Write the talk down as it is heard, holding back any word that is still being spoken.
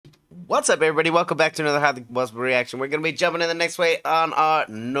What's up, everybody? Welcome back to another How the Combustible reaction. We're going to be jumping in the next way on our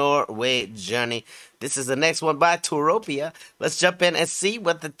Norway journey. This is the next one by Toropia. Let's jump in and see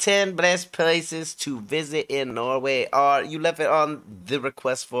what the 10 best places to visit in Norway are. You left it on the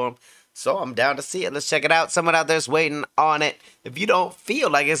request form, so I'm down to see it. Let's check it out. Someone out there's waiting on it. If you don't feel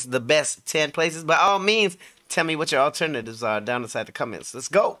like it's the best 10 places, by all means, tell me what your alternatives are down inside the comments. Let's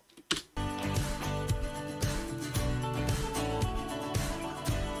go.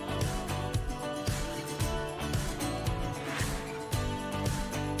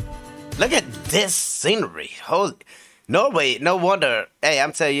 Look at this scenery. Holy Norway, no wonder. Hey,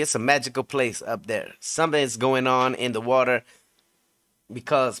 I'm telling you, it's a magical place up there. Something is going on in the water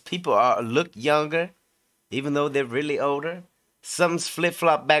because people look younger, even though they're really older. Some's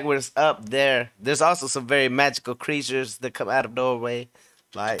flip-flop backwards up there. There's also some very magical creatures that come out of Norway,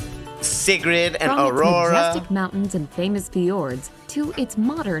 like Sigrid and Aurora. From its majestic mountains and famous fjords to its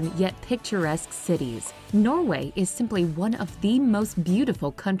modern yet picturesque cities, Norway is simply one of the most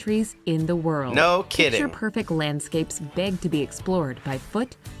beautiful countries in the world. No kidding. Picture-perfect landscapes beg to be explored by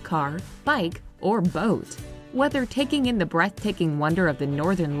foot, car, bike, or boat. Whether taking in the breathtaking wonder of the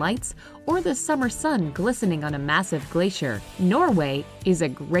northern lights or the summer sun glistening on a massive glacier, Norway is a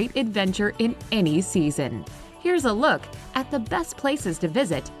great adventure in any season. Here's a look at the best places to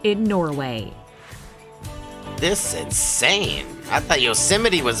visit in Norway. This is insane. I thought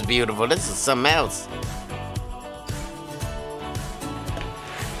Yosemite was beautiful. This is something else.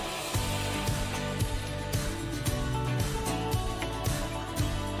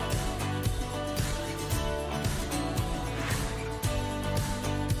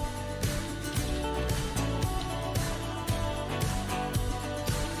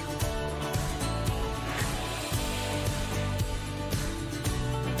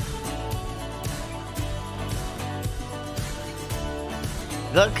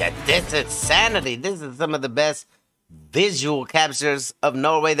 Look at this insanity. This is some of the best visual captures of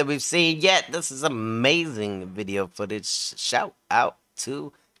Norway that we've seen yet. This is amazing video footage. Shout out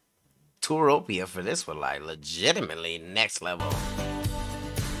to Toropia for this one. Like, legitimately next level.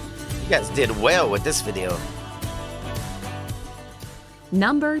 You guys did well with this video.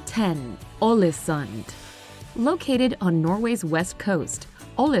 Number 10. Alesund. Located on Norway's west coast,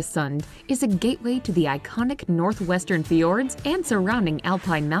 Alesund is a gateway to the iconic northwestern fjords and surrounding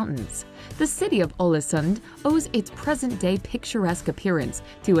alpine mountains. The city of Alesund owes its present-day picturesque appearance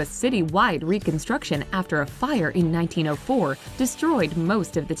to a city-wide reconstruction after a fire in 1904 destroyed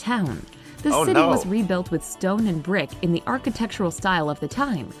most of the town. The city was rebuilt with stone and brick in the architectural style of the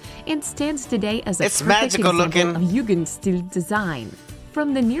time and stands today as a perfect example of Jugendstil design.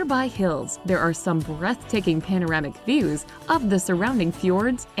 From the nearby hills, there are some breathtaking panoramic views of the surrounding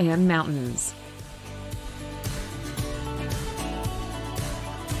fjords and mountains.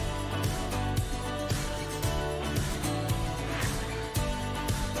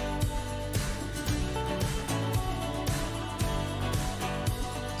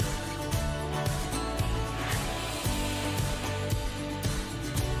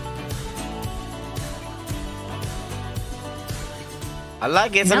 I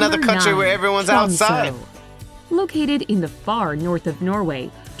like it. It's another country where everyone's outside. Located in the far north of Norway,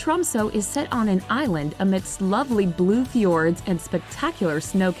 Tromso is set on an island amidst lovely blue fjords and spectacular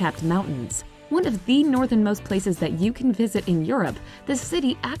snow-capped mountains. One of the northernmost places that you can visit in Europe, the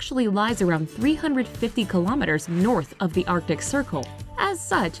city actually lies around 350 kilometers north of the Arctic Circle. As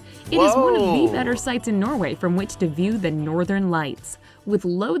such, it is one of the better sites in Norway from which to view the northern lights. With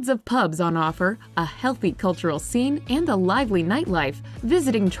loads of pubs on offer, a healthy cultural scene, and a lively nightlife,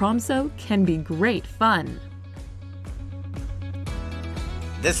 visiting Tromso can be great fun.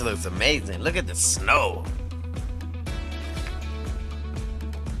 This looks amazing. Look at the snow.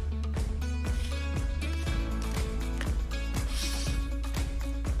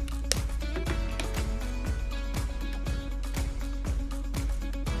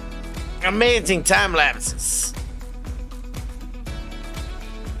 Amazing time lapses.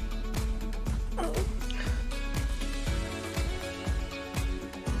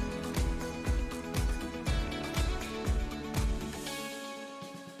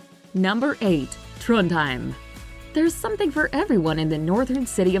 Number 8. Trondheim. There's something for everyone in the northern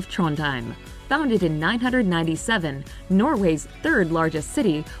city of Trondheim. Founded in 997, Norway's third largest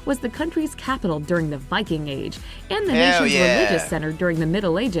city, was the country's capital during the Viking Age and the nation's religious center during the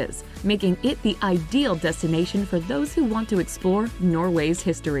Middle Ages, making it the ideal destination for those who want to explore Norway's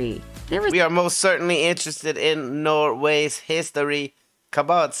history. We are most certainly interested in Norway's history. Come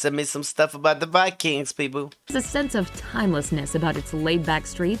on, send me some stuff about the Vikings, people. There's a sense of timelessness about its laid-back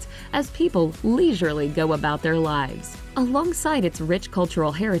streets as people leisurely go about their lives. Alongside its rich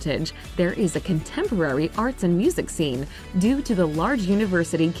cultural heritage, there is a contemporary arts and music scene due to the large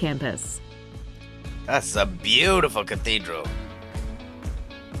university campus. That's a beautiful cathedral.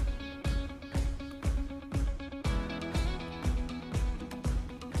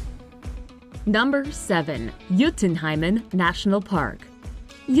 Number 7. Jotunheimen National Park.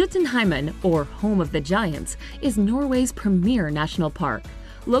 Jotunheimen, or Home of the Giants, is Norway's premier national park.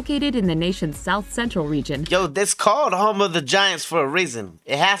 Located in the nation's south-central region. Yo, this called Home of the Giants for a reason.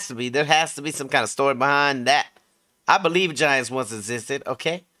 It has to be. There has to be some kind of story behind that. I believe giants once existed,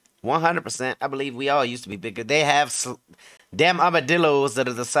 okay? 100%. I believe we all used to be bigger. They have damn armadillos that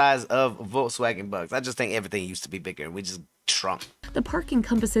are the size of Volkswagen bugs. I just think everything used to be bigger. We just shrunk. The park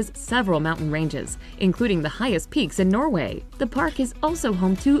encompasses several mountain ranges, including the highest peaks in Norway. The park is also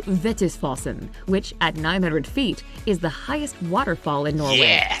home to Vettisfossen, which at 900 feet is the highest waterfall in Norway.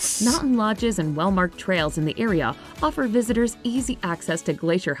 Yes! Mountain lodges and well-marked trails in the area offer visitors easy access to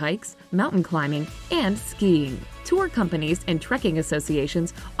glacier hikes, mountain climbing, and skiing. Tour companies and trekking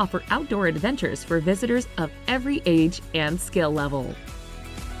associations offer outdoor adventures for visitors of every age and skill level.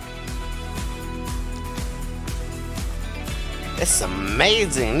 It's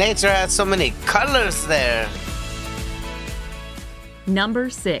amazing. Nature has so many colors there.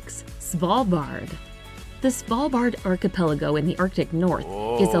 Number 6. Svalbard. The Svalbard archipelago in the Arctic North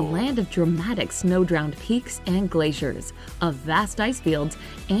is a land of dramatic snow-drowned peaks and glaciers, of vast ice fields,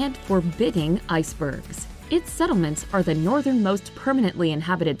 and forbidding icebergs. Its settlements are the northernmost permanently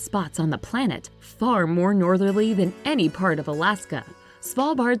inhabited spots on the planet, far more northerly than any part of Alaska.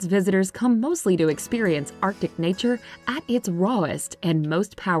 Svalbard's visitors come mostly to experience Arctic nature at its rawest and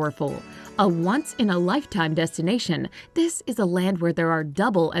most powerful. A once-in-a-lifetime destination, this is a land where there are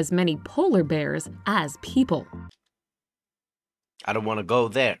double as many polar bears as people. I don't want to go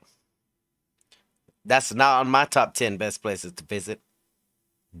there. That's not on my top 10 best places to visit.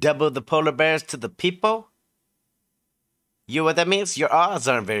 Double the polar bears to the people? You know what that means? Your odds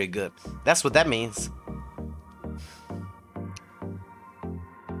aren't very good. That's what that means.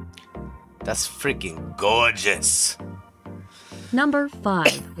 That's freaking gorgeous. Number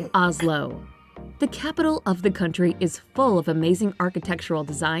 5. Oslo. The capital of the country is full of amazing architectural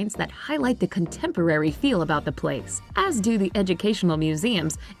designs that highlight the contemporary feel about the place, as do the educational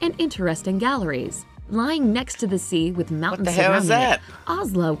museums and interesting galleries. Lying next to the sea with mountains surrounding it,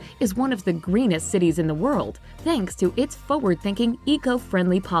 Oslo is one of the greenest cities in the world, thanks to its forward-thinking,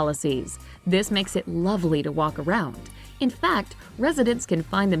 eco-friendly policies. This makes it lovely to walk around. In fact, residents can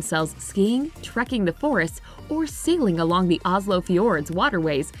find themselves skiing, trekking the forests, or sailing along the Oslo Fjord's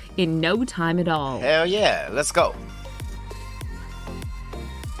waterways in no time at all. Hell yeah, let's go.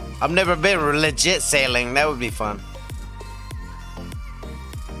 I've never been legit sailing. That would be fun.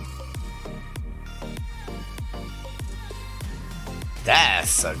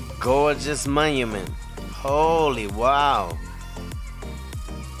 That's a gorgeous monument. Holy wow.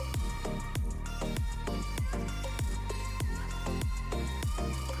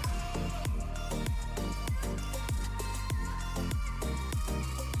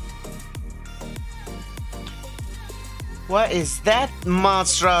 What is that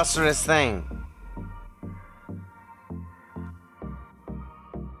monstrous thing?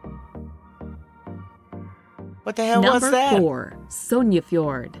 What the hell was that? Number 4.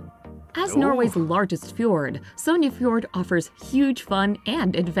 Sognefjord. As Norway's largest fjord, Sognefjord offers huge fun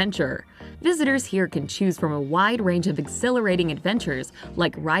and adventure. Visitors here can choose from a wide range of exhilarating adventures,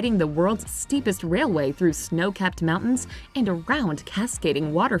 like riding the world's steepest railway through snow-capped mountains and around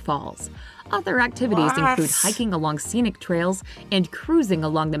cascading waterfalls. Other activities include hiking along scenic trails and cruising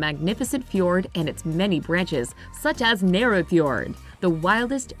along the magnificent fjord and its many branches, such as Nærøyfjord, the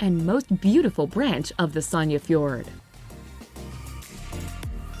wildest and most beautiful branch of the Sognefjord.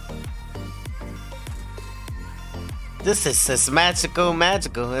 This is as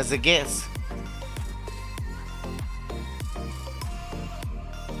magical as it gets.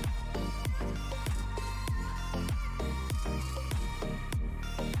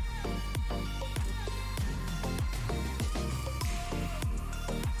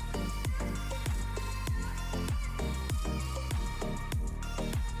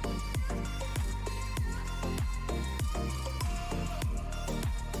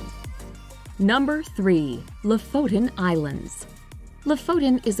 Number 3. Lofoten Islands.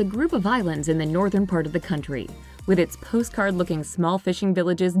 Lofoten is a group of islands in the northern part of the country. With its postcard-looking small fishing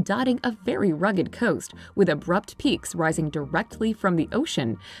villages dotting a very rugged coast with abrupt peaks rising directly from the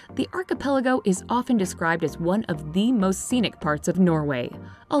ocean, the archipelago is often described as one of the most scenic parts of Norway.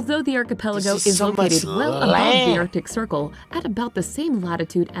 Although the archipelago is so located much well above land. the Arctic Circle at about the same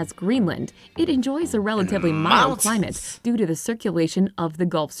latitude as Greenland, it enjoys a relatively mild climate due to the circulation of the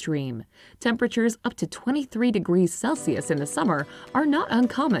Gulf Stream. Temperatures up to 23 degrees Celsius in the summer are not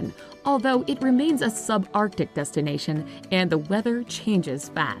uncommon, although it remains a subarctic destination and the weather changes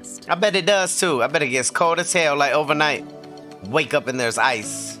fast. I bet it does too. I bet it gets cold as hell, like overnight. Wake up and there's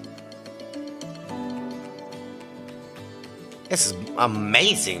ice. This is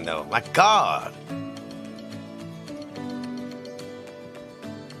amazing though. My God.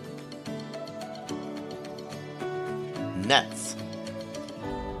 Nuts.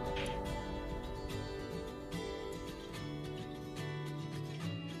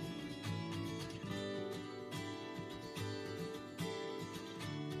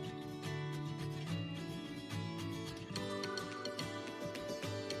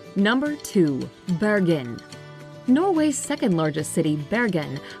 Number 2. Bergen. Norway's second largest city,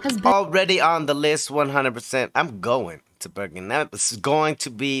 Bergen, has been Already on the list 100%. I'm going to Bergen. That's going to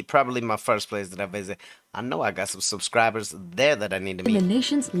be probably my first place that I visit. I know I got some subscribers there that I need to the meet.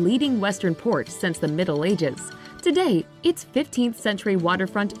 nation's leading western port since the Middle Ages. Today, its 15th century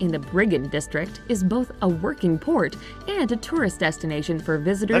waterfront in the Bergen district is both a working port and a tourist destination for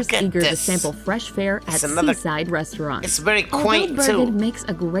visitors Look at eager to this. sample fresh fare at another- seaside restaurants. It's very Although quaint Bergen too. makes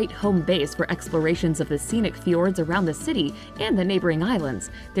a great home base for explorations of the scenic fjords around the city and the neighboring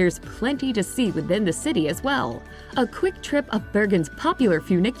islands, there's plenty to see within the city as well. A quick trip up Bergen's popular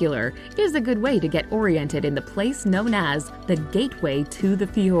funicular is a good way to get oriented in the place known as the gateway to the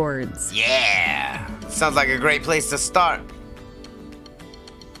fjords. Yeah. Sounds like a great place to start.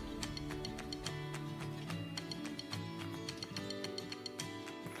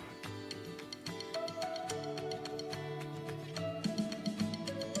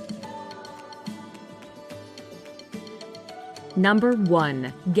 Number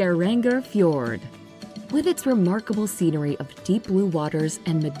 1. Geirangerfjord. With its remarkable scenery of deep blue waters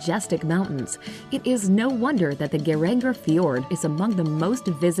and majestic mountains, it is no wonder that the Geirangerfjord is among the most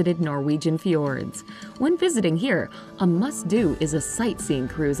visited Norwegian fjords. When visiting here, a must-do is a sightseeing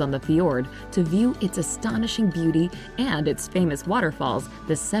cruise on the fjord to view its astonishing beauty and its famous waterfalls,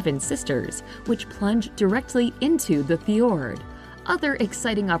 the Seven Sisters, which plunge directly into the fjord. Other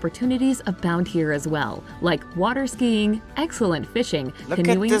exciting opportunities abound here as well, like water skiing, excellent fishing, Look at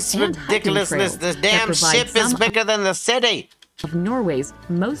canoeing, this and hiking ridiculousness. trails This that damn provide ship is some bigger than the city. of Norway's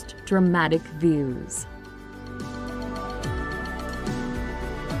most dramatic views.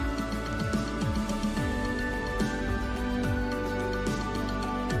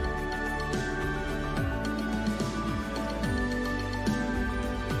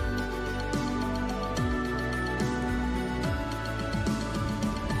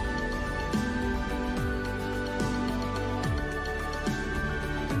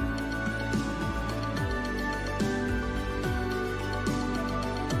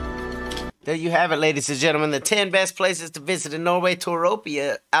 There you have it, ladies and gentlemen. The 10 best places to visit in Norway.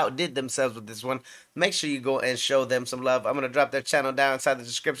 Touropia outdid themselves with this one. Make sure you go and show them some love. I'm going to drop their channel down inside the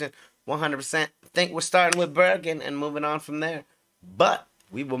description. 100%. Think we're starting with Bergen and moving on from there. But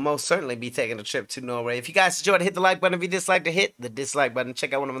we will most certainly be taking a trip to Norway. If you guys enjoyed, hit the like button. If you disliked it, hit the dislike button.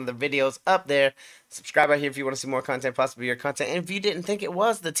 Check out one of the videos up there. Subscribe right here if you want to see more content, possibly your content. And if you didn't think it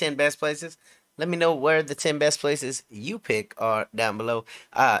was the 10 best places, let me know where the 10 best places you pick are down below.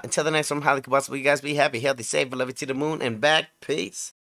 Until the next one, I'm highly combustible. You guys be happy, healthy, safe, love you to the moon and back. Peace.